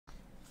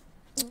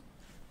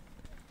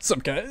What's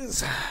up,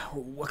 guys?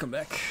 Welcome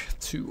back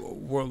to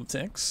World of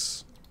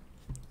Tanks.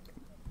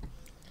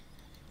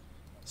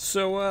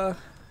 So,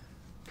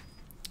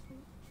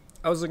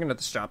 I was looking at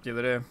the shop the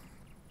other day,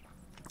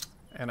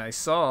 and I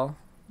saw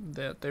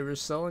that they were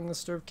selling the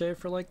Strv K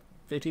for like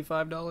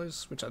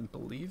 $55, which I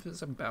believe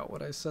is about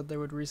what I said they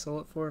would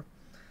resell it for,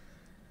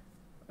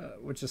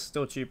 which is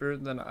still cheaper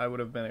than I would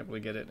have been able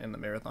to get it in the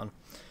marathon.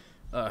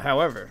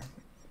 However,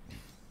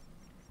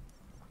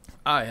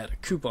 I had a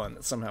coupon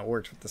that somehow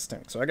worked with this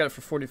tank, so I got it for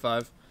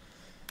 $45,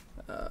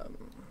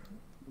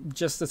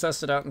 just to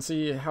test it out and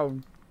see how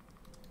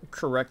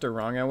correct or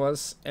wrong I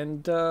was.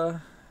 And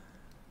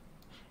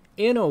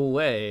in a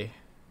way,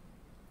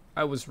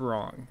 I was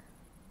wrong.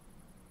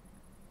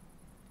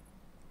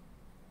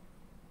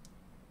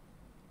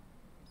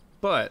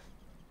 But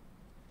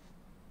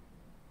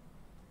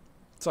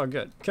it's all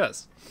good,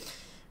 because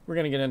we're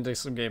going to get into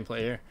some gameplay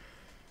here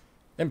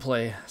and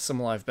play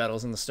some live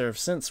battles in the Strv.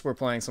 Since we're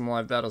playing some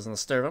live battles in the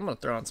Strv, I'm going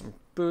to throw on some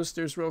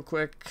boosters real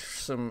quick,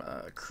 some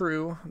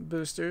crew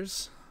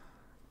boosters,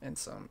 and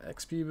some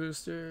XP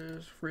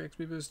boosters, free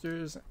XP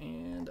boosters,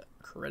 and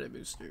credit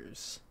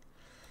boosters.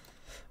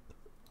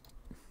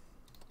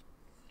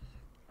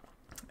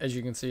 As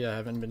you can see, I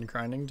haven't been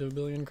grinding to 1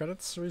 billion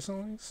credits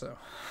recently, so...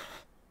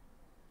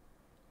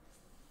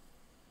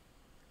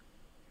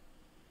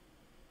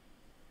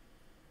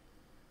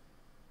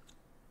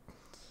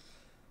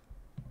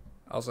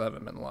 I also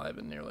haven't been live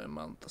in nearly a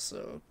month,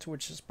 so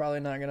Twitch is probably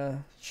not going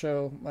to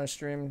show my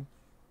stream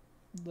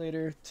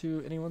later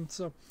to anyone,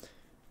 so...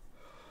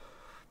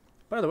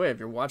 By the way, if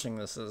you're watching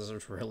this as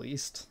it's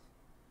released,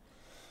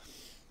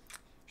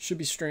 should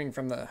be streaming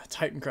from the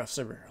Titancraft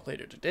server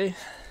later today,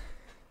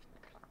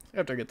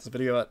 after I get this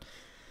video out.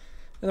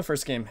 And the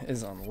first game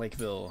is on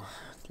Lakeville.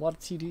 A lot of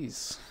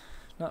TDs.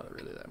 Not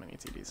really that many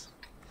TDs.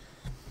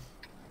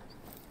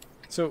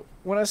 So,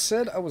 when I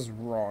said I was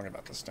wrong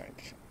about this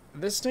tank,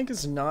 this tank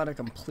is not a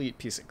complete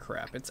piece of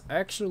crap. It's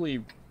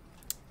actually...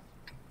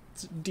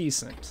 it's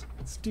decent.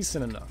 It's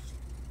decent enough.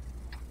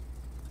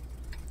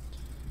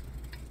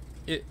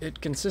 It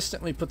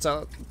consistently puts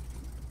out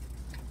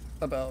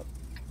about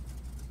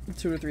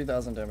 2,000 or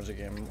 3,000 damage a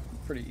game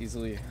pretty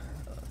easily.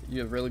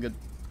 You have really good,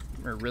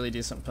 or really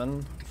decent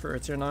pen for a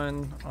tier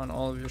 9 on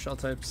all of your shell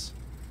types.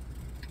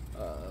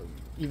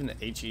 Even the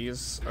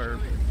HEs are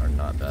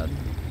not bad.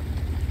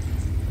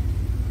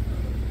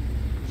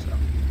 So,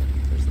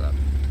 there's that.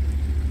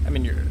 I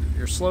mean,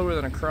 you're slower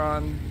than a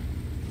Cron,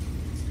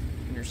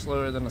 and you're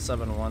slower than a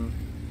 7-1,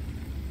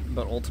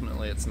 but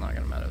ultimately it's not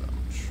going to matter that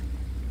much.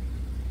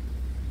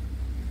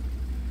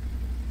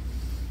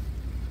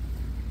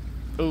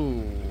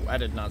 Ooh, I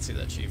did not see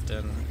that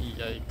chieftain.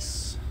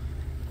 Yikes.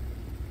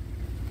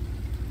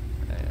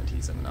 And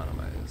he's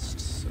anonymized,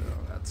 so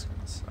that's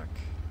gonna suck.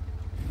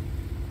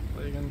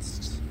 Play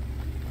against.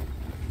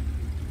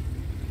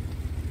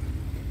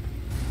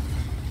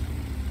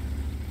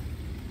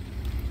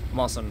 I'm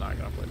also not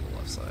gonna play the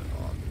left side,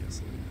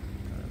 obviously.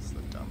 That's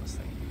the dumbest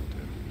thing you can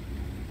do.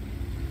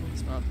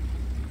 It's not.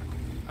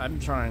 I'm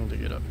trying to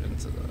get up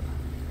into the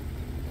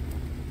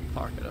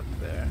pocket up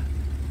there.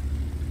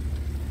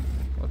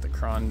 Let the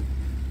Cron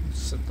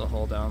sit the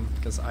hull down,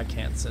 because I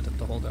can't sit at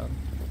the hull down.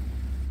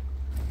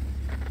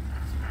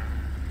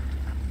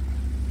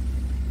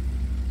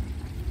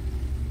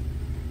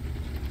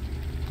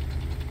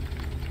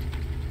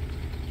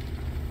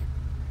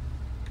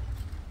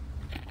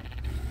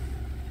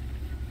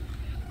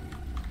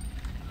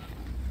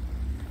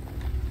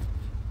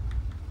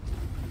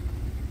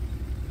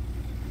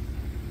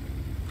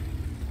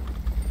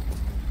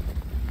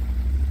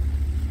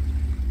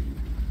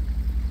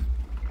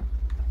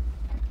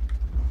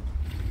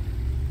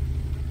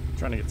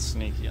 Trying to get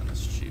sneaky on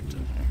this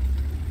chieftain here.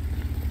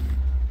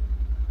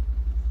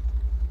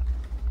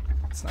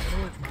 It's not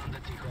gonna work.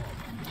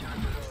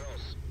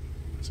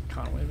 There's a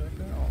Conway back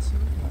there also.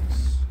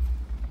 Nice.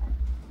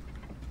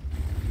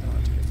 I don't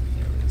have to get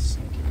nearly as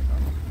sneaky with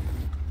them.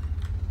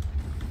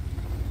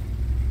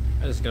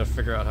 I just gotta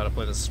figure out how to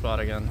play this spot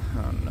again.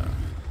 Oh no.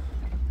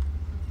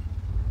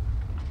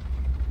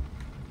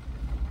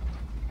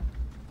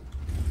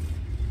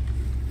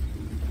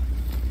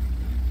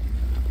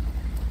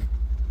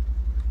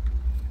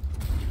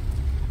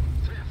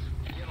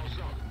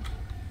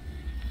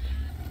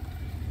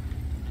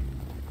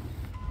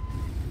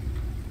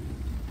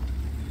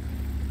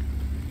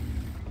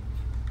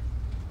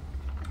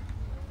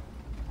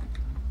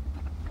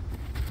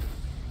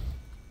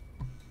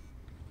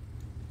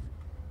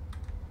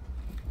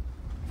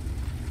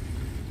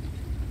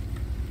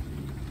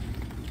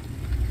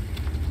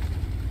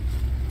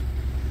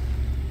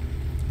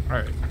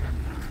 Alright,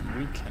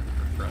 we can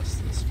progress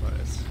this fight.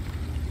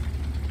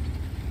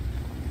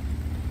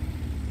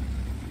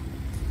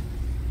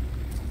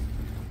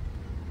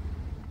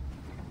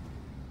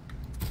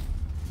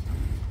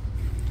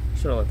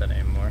 Should've let that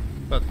aim more,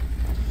 but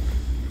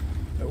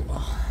oh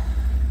well.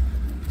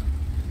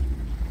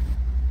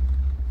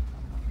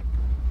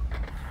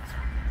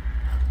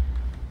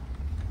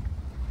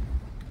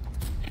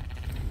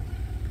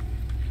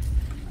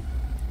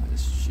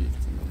 This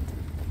chieftain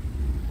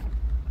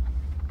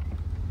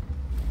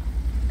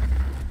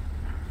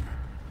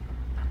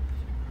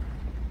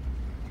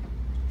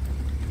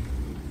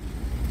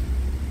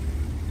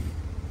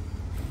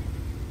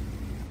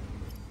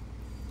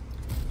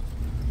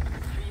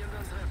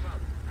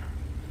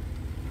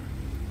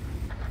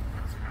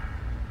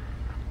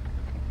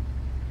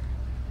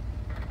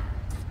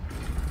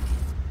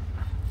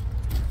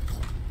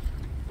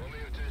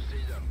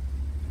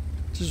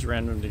Just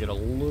random to get a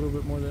little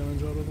bit more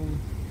damage out of them.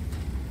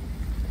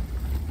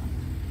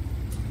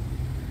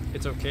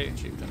 It's okay,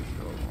 chieftain.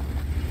 Go.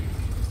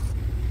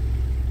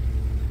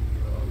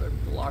 Oh, they're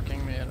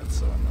blocking me and it's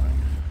so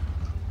annoying.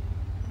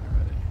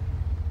 Alrighty.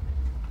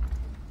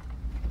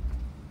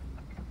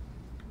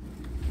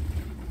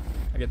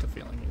 I get the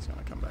feeling he's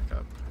gonna come back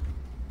up.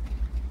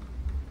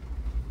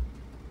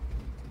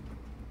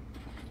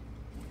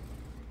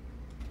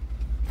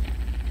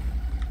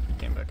 He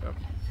came back up.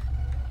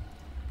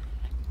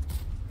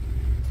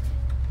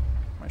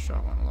 My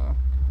shot went low.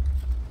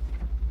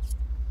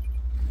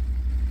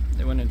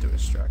 They went into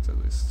his tracks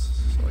at least,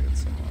 so I get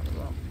some out of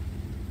that.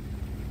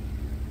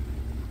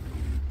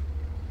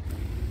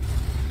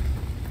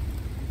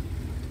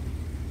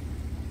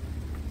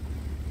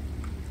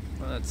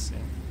 Well, let's see.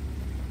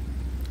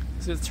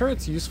 See, the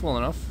turret's useful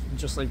enough,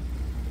 just like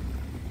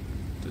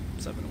the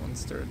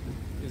 7-1's turret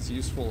is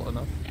useful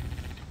enough.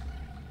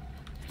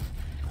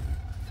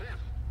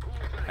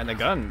 And the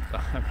gun,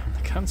 I mean,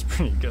 the gun's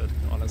pretty good,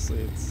 honestly.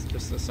 It's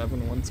just a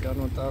 7-1's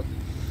gun without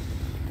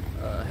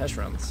hash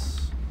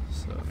rounds.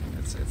 So, I mean,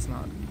 it's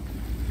not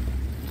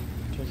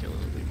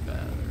particularly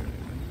bad or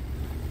anything.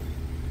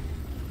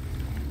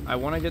 I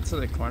want to get to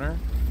the corner,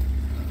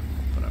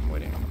 but I'm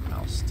waiting on the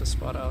mouse to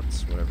spot out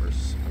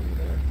whatever's over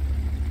there.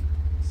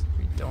 So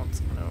we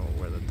don't know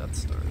where the Death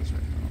Star is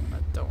right now.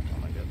 I don't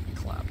want to get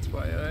clapped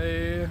by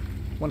a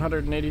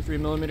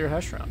 183mm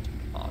hash round,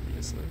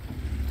 obviously.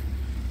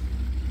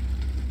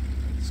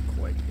 It's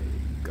quite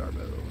a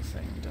garbo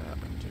thing to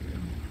happen to you.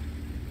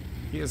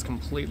 He has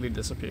completely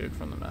disappeared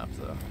from the map,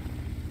 though.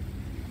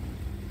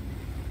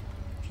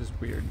 Which is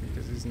weird,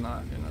 because he's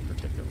not in a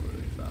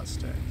particularly fast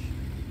tank.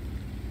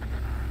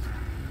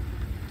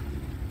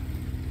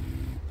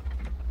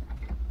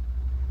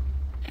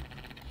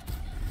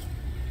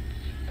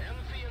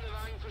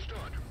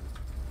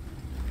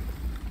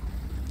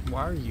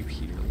 Why are you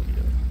here,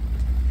 Leo?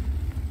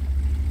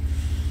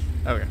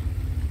 Okay.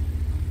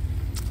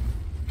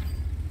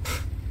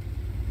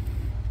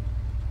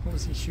 What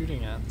was he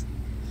shooting at?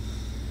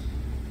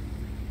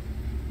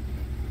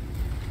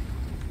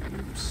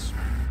 Oops.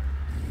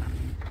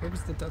 Where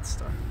was the Death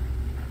Star?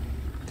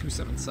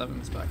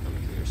 277's back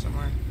over here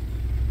somewhere.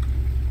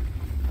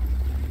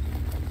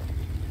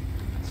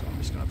 So I'm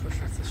just gonna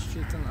push with this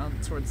chieftain out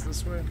towards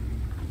this way.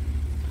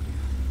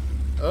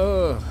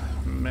 Oh,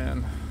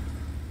 man.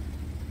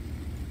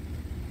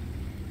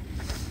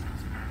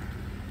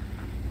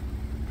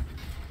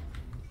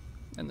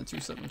 And the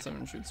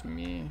 277 shoots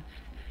me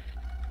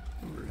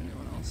over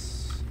anyone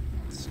else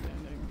standing.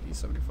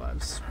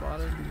 E75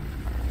 spotted.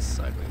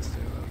 Sideways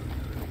too.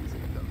 That was easy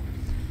to done.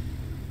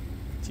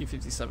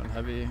 T57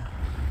 heavy.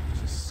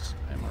 Just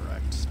ammo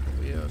racked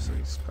Leo, so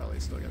he's probably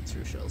still got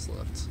 2 shells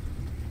left.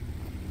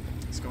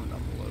 He's going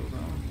down below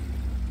though.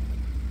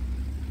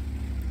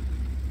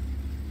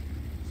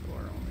 So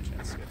our only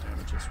chance to get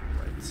damage is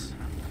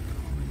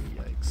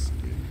right. Yikes,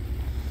 dude.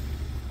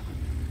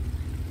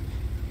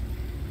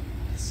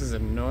 This is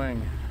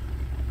annoying.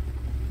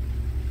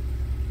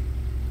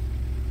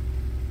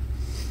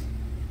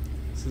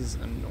 This is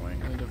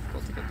annoyingly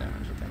difficult to get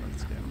damage at the end of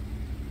this game.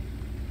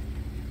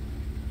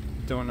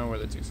 Don't know where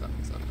the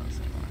 277 is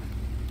anymore.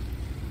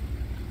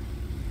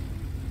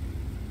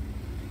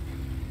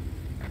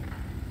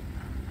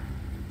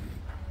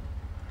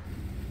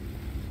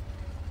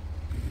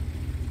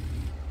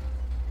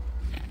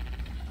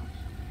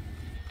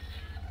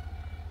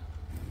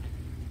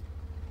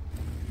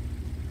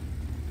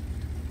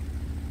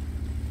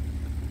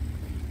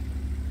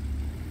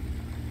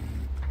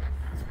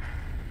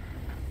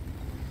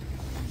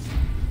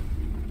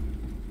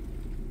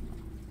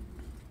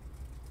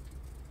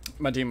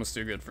 My team was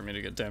too good for me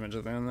to get damage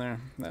at the end there.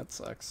 That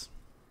sucks.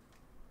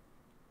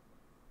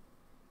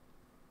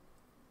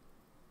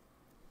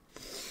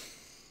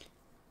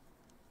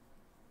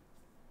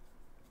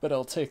 But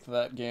I'll take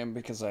that game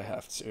because I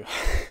have to.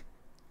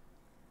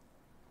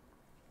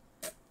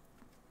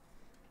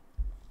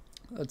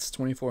 That's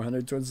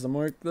 2,400 towards the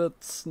mark.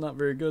 That's not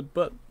very good,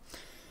 but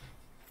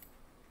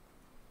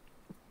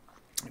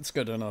it's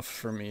good enough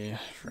for me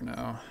for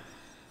now.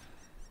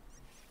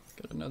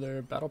 Got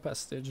another battle pass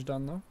stage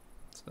done though.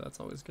 So that's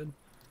always good.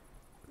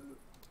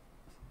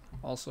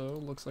 Also,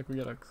 looks like we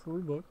got a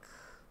crew book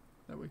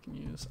that we can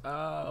use.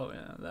 Oh,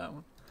 yeah, that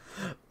one.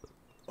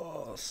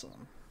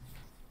 Awesome.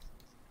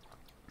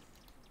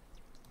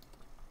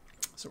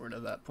 So we're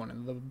at that point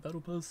in the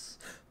battle pass.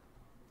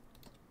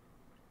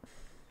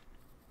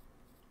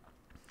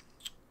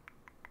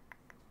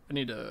 I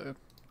need to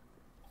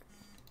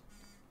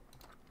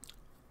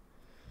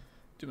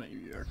do my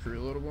UR crew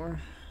a little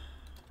more.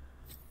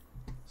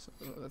 So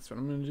that's what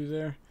I'm going to do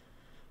there.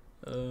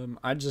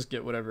 I just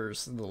get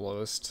whatever's the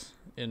lowest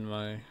in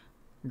my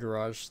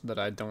garage that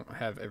I don't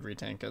have every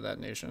tank of that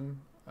nation.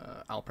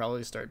 I'll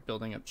probably start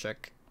building up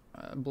Czech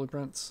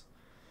blueprints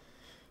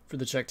for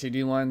the Czech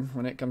TD line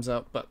when it comes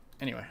out. But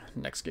anyway,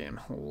 next game,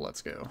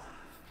 let's go.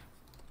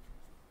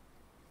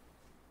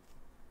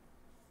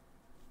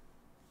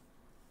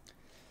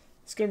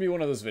 It's gonna be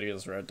one of those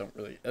videos where I don't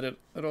really edit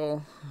at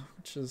all,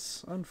 which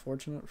is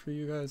unfortunate for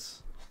you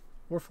guys.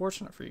 Or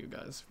fortunate for you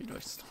guys if you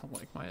guys don't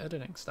like my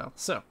editing style.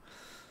 So,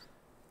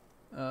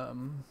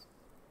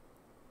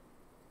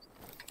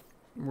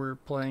 we're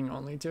playing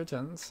only tier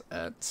 10s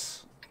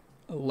at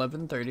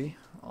 11:30.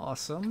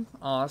 Awesome,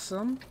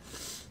 awesome.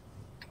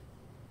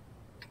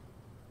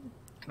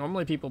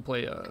 Normally people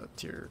play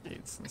tier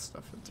 8s and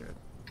stuff at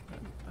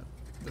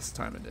this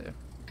time of day.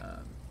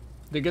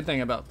 The good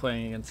thing about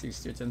playing against these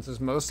tier 10s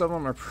is most of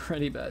them are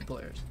pretty bad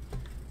players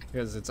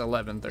because it's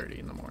 11:30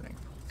 in the morning.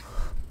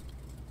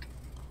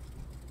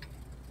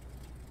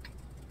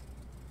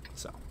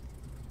 So,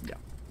 yeah.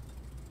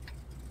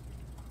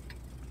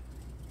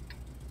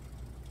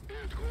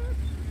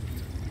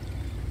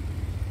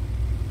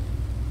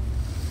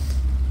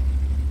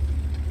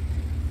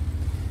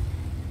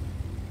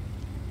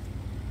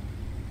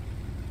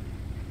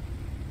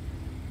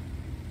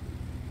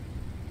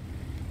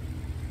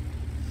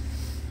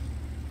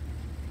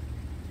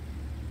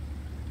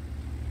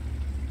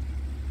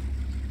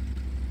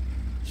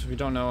 So if you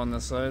don't know on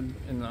this side,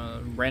 in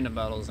the random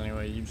battles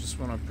anyway, you just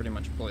want to pretty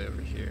much play over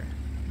here.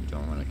 You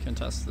don't want to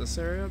contest this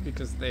area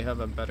because they have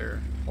a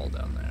better hold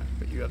down there,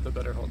 but you have the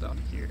better hold down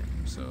here.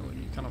 So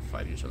you kind of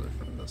fight each other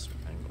from this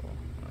angle.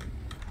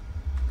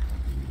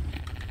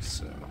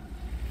 So.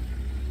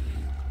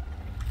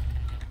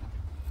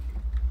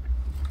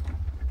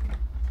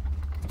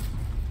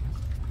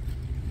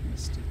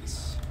 Missed it.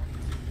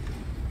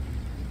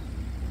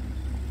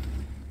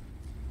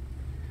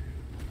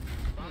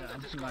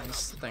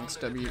 Nice, thanks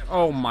W.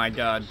 Oh my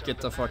god, get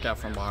the fuck out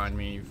from behind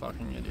me, you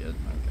fucking idiot.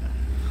 Okay.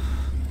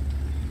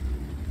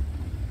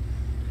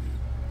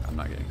 I'm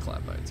not getting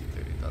clapped by a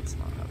T-30, that's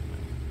not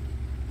happening.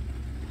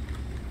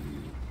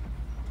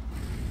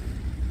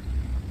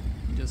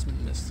 He just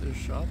missed his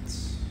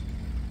shots.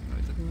 No,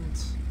 he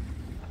didn't.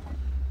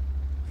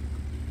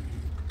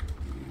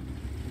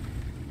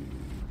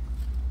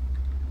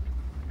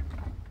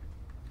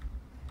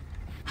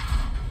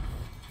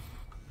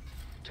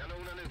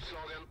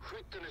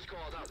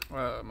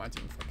 My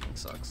team fucking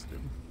sucks, dude.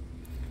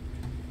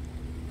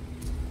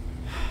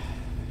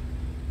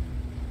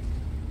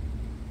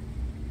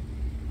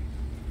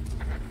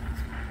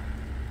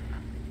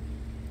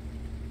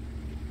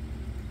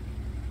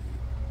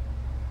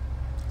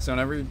 So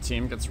whenever your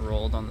team gets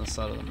rolled on the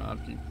side of the map,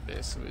 you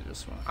basically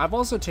just want... I've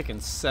also taken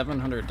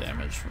 700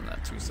 damage from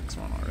that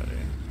 261 already.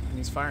 And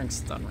he's firing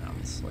stun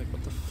rounds. Like,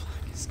 what the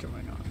fuck is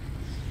going on?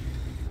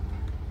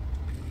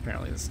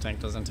 Apparently this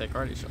tank doesn't take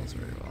arty shells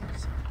very well,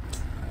 so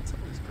that's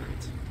always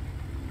great.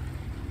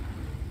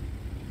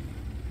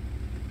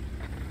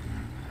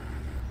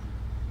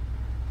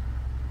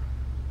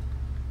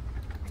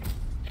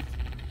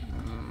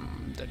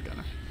 Dead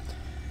gunner.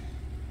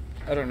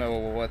 I don't know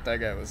what that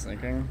guy was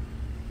thinking.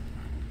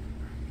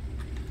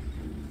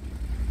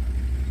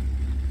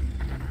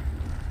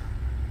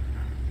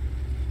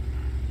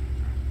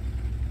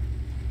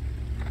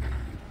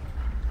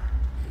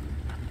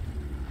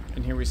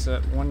 And here we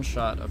set 1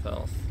 shot of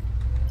health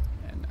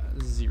and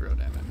 0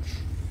 damage.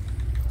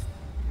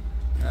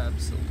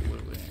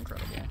 Absolutely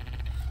incredible.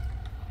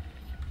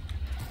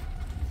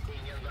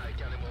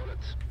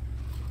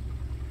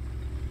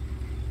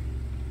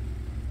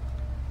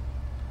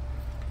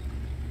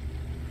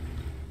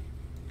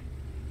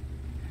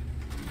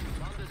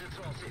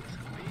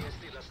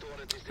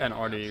 And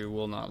arty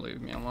will not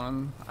leave me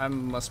alone. I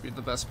must be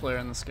the best player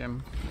in this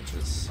game, which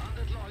is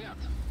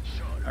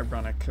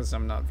ironic because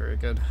I'm not very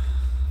good.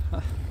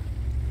 What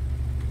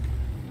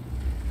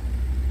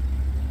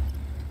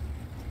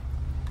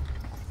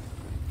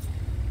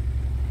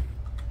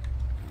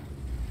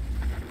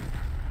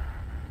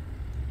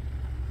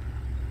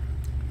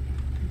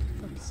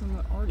the fuck is in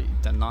the arty?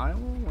 Denial?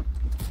 What?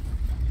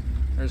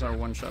 There's our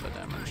 1 shot of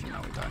damage, and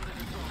now we die.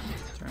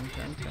 Turn.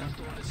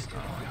 Nice.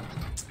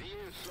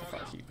 I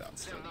thought he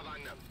bounced it.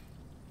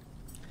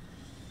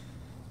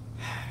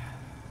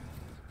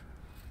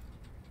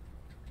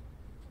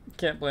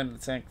 Can't blame the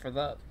tank for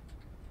that.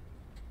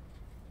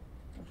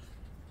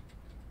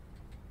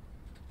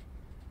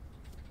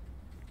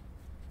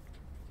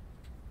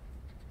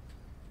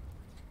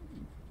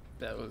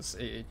 That was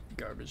a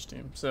garbage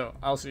team. So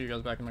I'll see you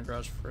guys back in the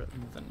garage for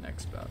the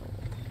next battle.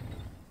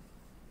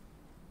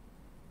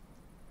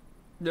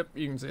 Yep,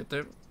 you can see it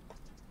there.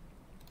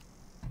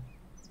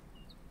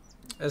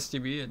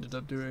 STB ended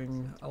up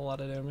doing a lot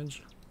of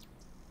damage,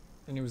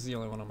 and he was the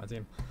only one on my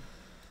team.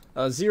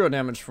 0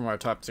 damage from our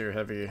top tier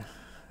heavy.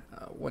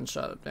 1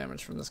 shot of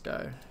damage from this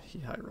guy. He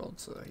high rolled,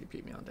 so he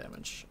beat me on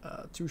damage.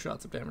 2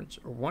 shots of damage,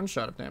 or 1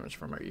 shot of damage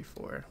from our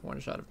E4. 1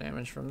 shot of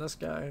damage from this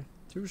guy.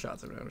 2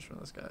 shots of damage from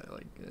this guy.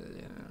 Like,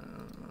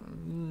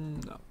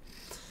 no.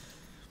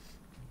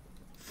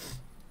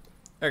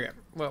 Okay,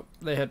 well,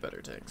 they had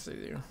better tanks, they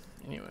do.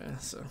 Anyway,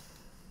 so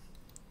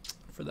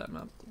for that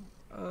map.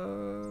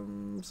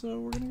 So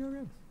we're gonna go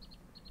again.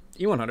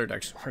 E100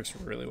 actually works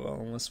really well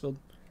on this build.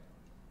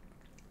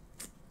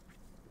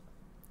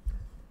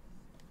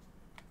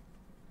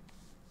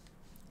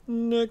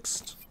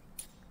 Next.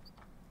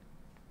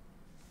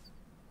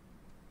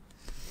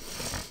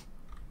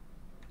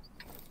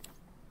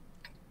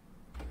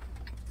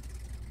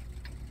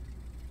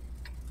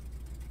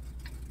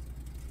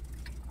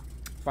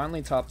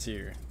 Finally top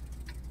tier.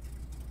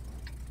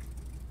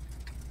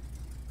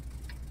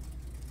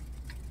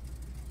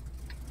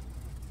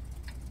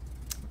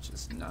 Which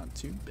is not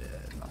too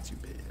bad, not too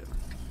bad.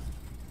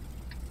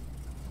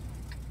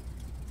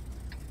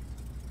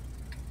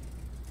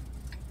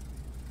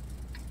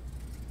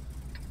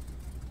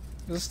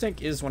 This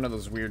tank is one of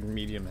those weird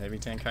medium heavy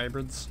tank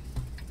hybrids.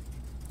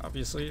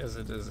 Obviously, as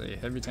it is a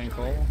heavy tank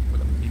hull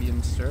with a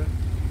medium stir.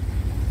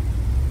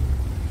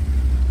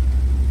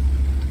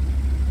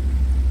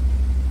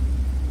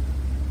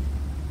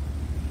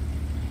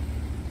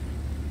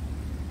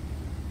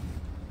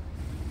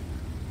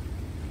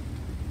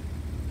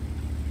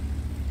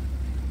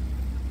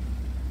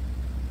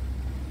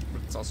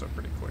 But it's also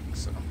pretty quick,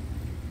 so.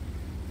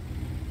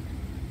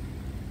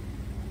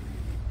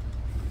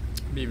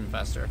 It'd be even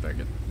faster if I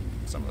get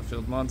some of the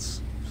field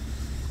mods.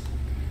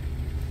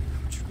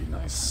 Which would be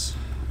nice.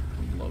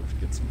 I'd love to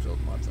get some field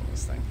mods on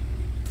this thing.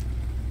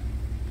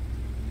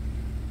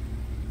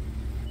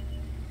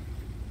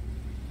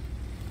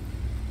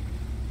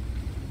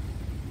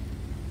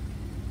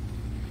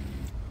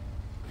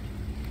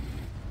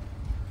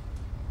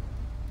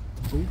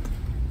 Oop.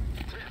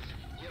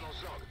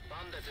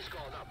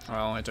 Oh, I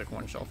only took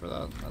one shell for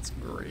that. That's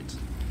great.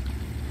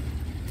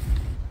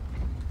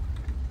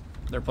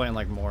 They're playing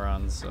like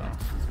morons, so.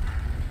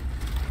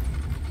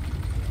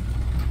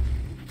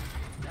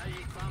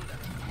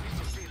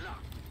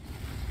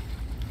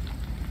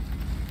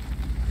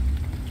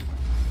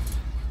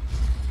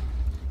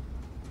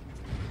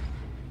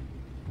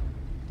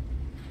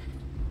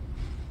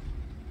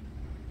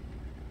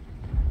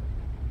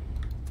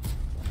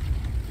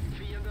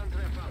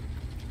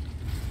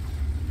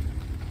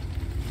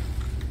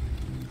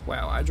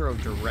 Wow, I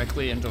drove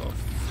directly into a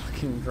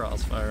fucking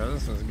crossfire.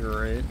 This is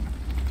great.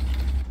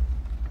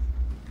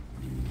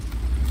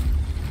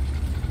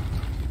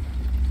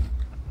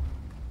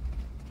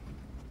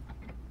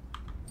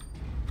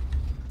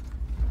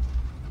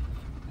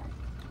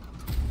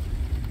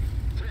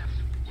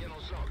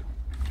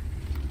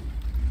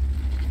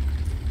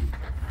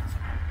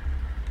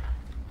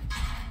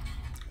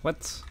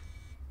 What?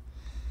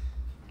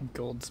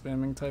 Gold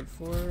spamming type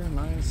 4,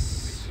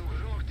 nice.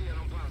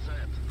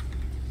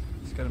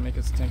 Just gotta make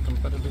his tank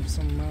competitive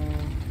somehow.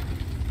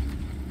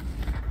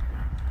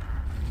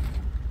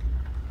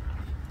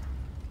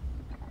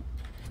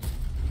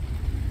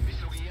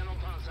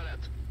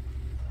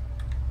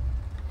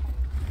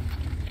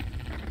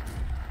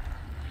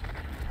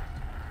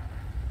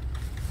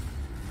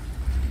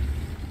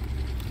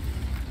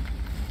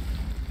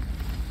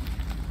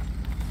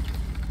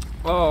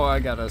 Oh, I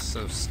got us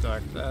so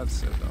stuck.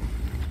 That's so dumb.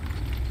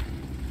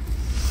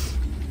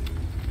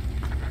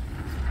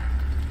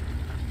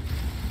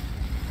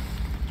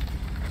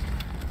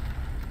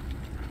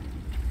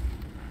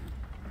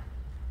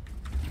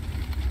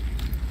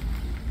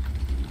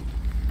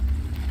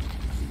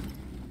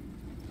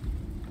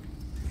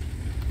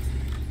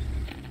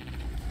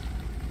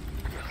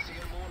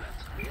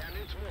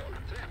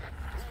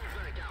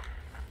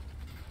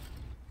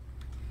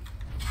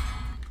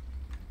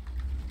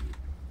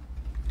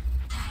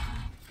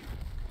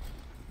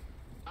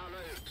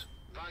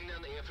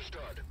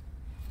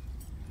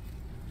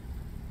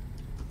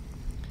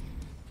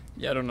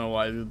 Yeah, I don't know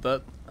why I did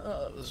that.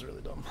 That was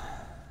really dumb. I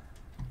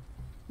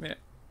mean, it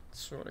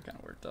sort of kind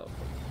of worked out,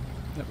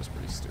 but that was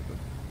pretty stupid.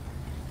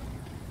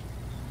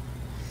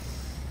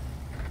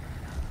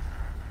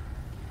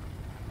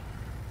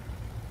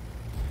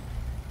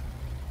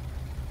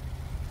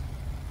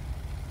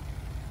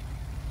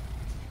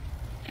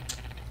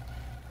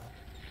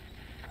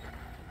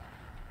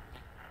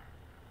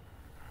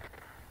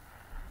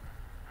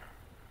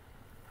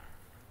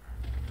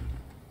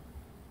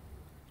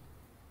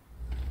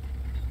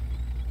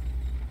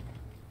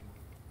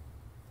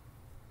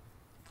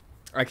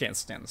 I can't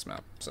stand this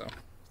map, so.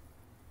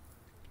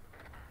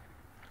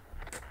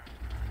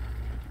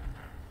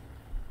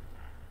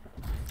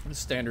 The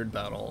standard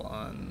battle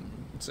on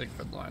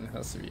Siegfried Line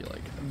has to be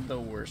like the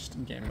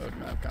worst game mode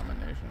map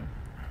combination.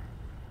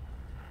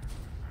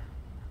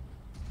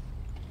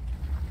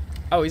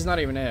 Oh, he's not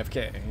even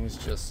AFK, he's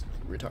just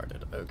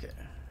retarded. Okay.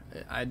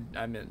 I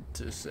meant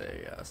to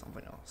say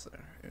something else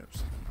there.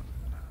 Oops.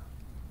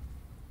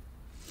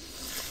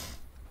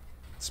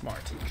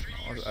 Smart.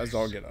 As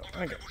I'll get up.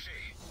 Okay.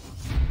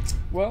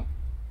 Well,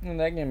 and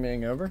that game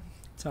being over,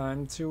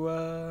 time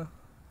to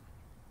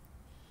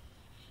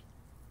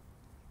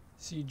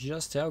see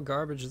just how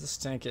garbage this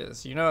tank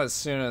is. You know, as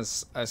soon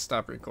as I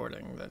stop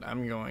recording that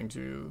I'm going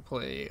to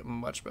play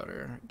much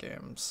better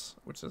games,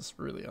 which is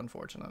really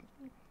unfortunate.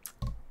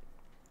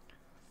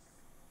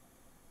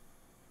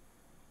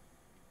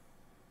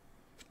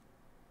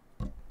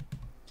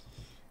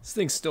 This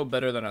thing's still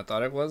better than I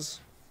thought it was.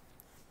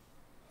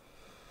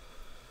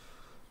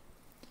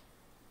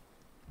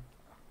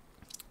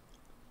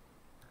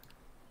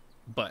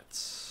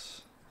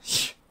 But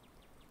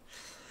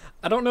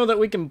I don't know that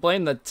we can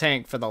blame the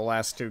tank for the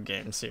last two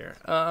games here.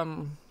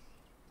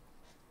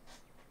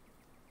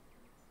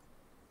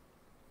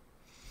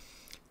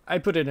 I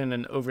put it in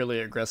an overly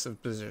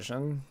aggressive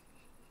position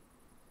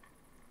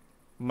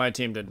my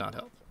team did not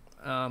help.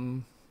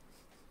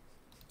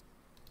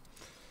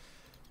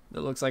 It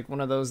looks like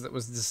one of those that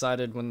was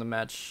decided when the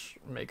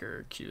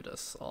matchmaker queued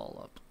us all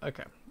up.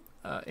 Okay.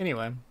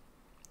 Anyway.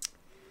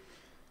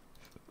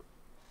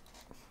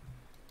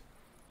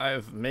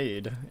 I've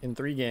made, in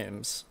 3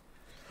 games,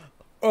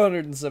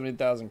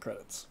 170,000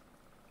 credits.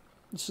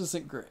 Which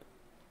isn't great.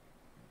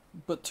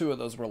 But 2 of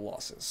those were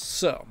losses.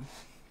 So,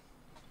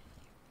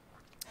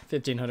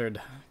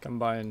 1,500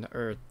 combined,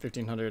 or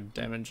 1,500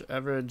 damage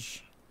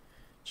average.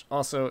 Which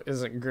also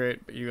isn't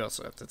great, but you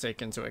also have to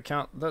take into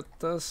account that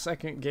the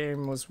second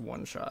game was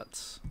 1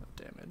 shot of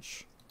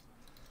damage.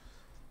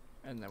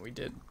 And then we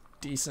did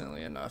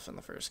decently enough in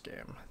the first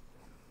game.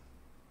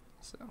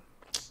 So,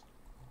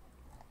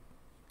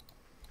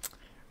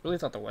 really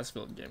thought the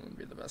Westfield game would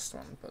be the best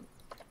one, but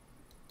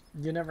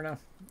you never know.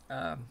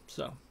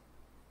 So,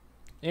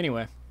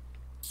 anyway.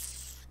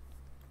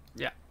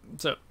 Yeah,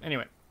 so,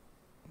 anyway.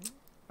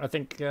 I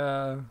think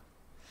this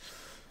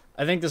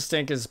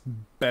tank is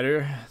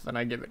better than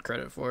I give it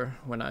credit for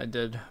when I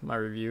did my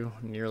review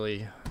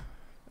nearly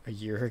a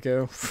year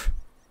ago.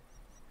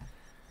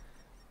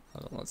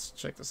 Hold on, let's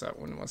check this out.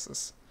 When was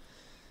this?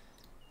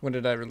 When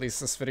did I release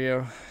this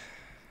video?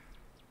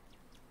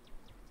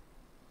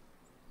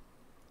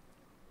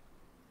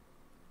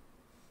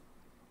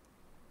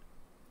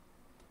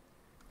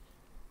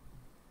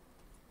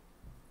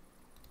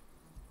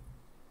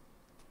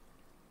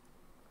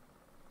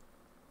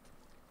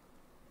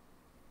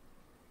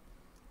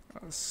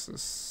 This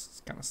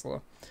is kind of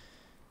slow.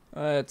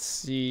 Let's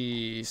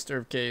see.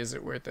 Strv K, is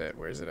it worth it?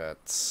 Where is it at?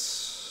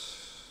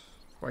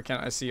 Why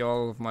can't I see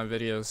all of my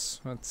videos?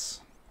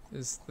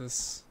 Is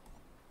this?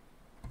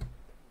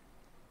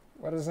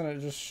 Why doesn't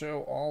it just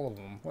show all of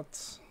them?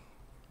 There's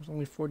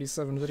only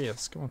 47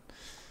 videos. Come on.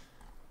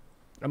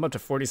 I'm up to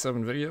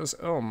 47 videos.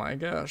 Oh my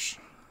gosh.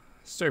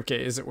 Strv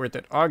K, is it worth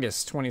it?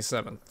 August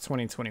 27th,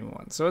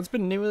 2021. So it's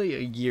been nearly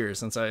a year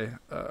since I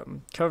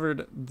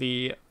covered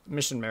the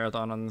mission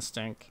marathon on this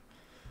tank.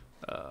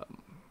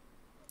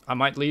 I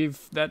might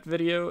leave that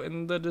video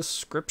in the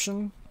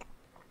description.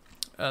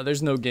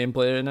 There's no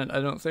gameplay in it,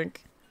 I don't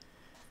think.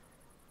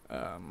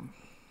 But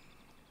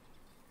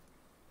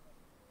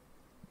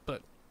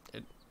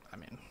I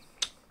mean,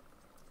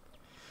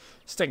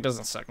 this tank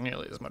doesn't suck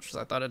nearly as much as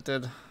I thought it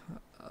did.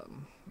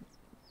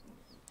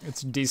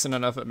 It's decent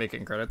enough at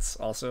making credits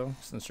also,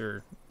 since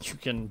you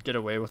can get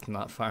away with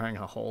not firing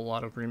a whole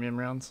lot of premium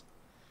rounds.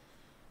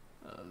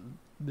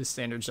 The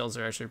standard shells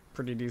are actually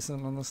pretty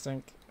decent on this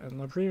tank, and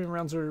the premium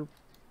rounds are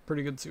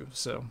pretty good too.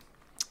 So,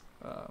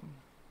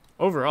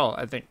 overall,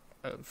 I think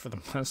for the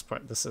most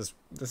part, this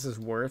is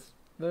worth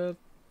the.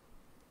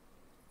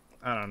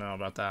 I don't know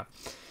about that.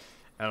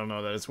 I don't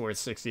know that it's worth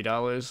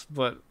 $60,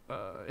 but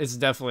it's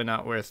definitely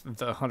not worth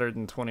the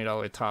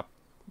 $120 top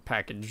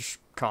package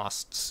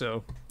cost.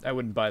 So I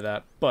wouldn't buy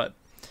that, but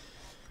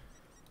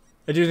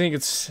I do think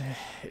it's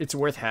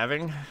worth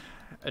having.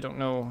 I don't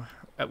know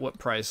at what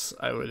price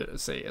I would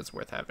say it's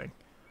worth having.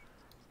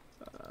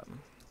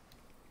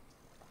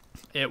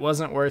 It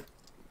wasn't worth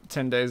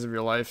 10 days of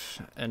your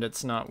life, and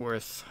it's not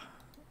worth,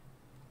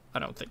 I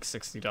don't think,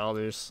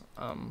 $60.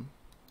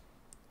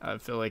 I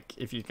feel like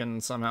if you can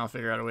somehow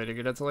figure out a way to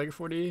get it to like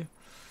 40, if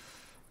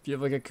you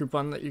have like a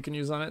coupon that you can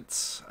use on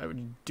it, I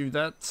would do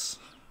that.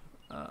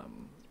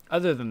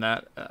 Other than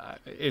that,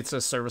 it's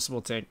a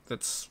serviceable tank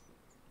that's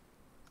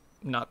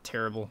not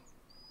terrible,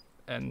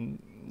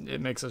 and it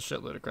makes a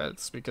shitload of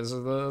credits because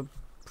of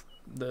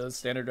the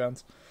standard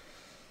rounds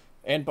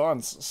and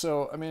bonds.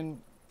 So I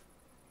mean,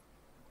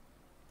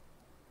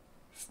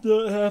 it's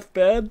not half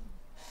bad.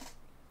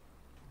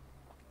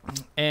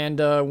 And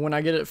when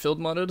I get it field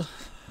modded,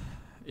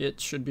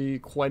 it should be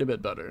quite a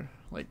bit better,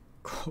 like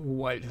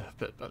quite a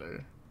bit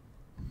better.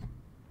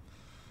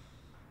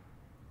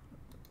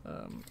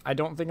 I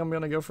don't think I'm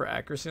gonna go for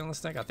accuracy on this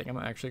tank. I think I'm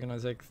actually gonna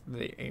take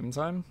the aim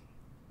time.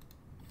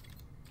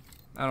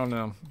 I don't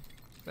know.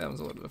 That was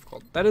a little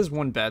difficult. That is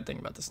one bad thing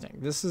about this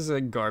tank. This is a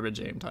garbage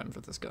aim time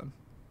for this gun.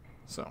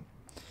 So,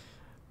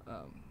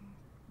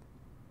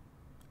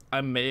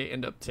 I may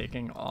end up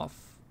taking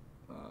off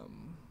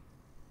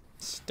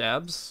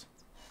stabs,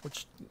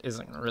 which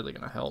isn't really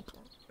gonna help,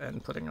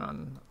 and putting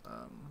on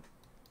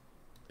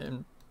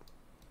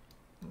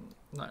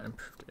not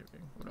improved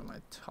aiming. What am I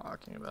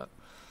talking about?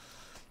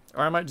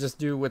 Or I might just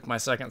do with my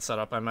second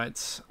setup. I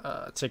might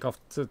take off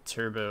the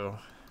turbo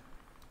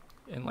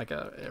in like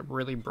a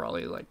really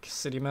brawly like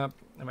city map.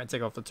 I might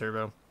take off the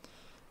turbo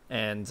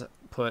and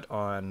put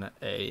on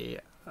a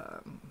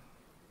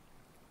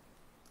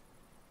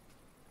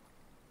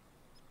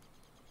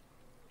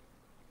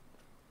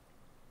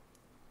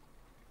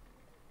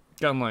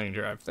gun line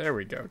drive. There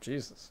we go.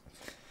 Jesus.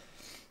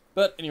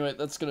 But anyway,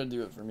 that's gonna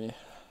do it for me.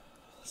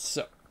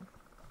 So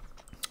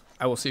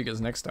I will see you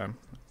guys next time.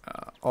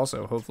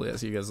 Also, hopefully I'll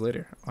see you guys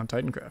later on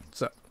Titancraft.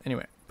 So,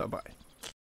 anyway, bye-bye.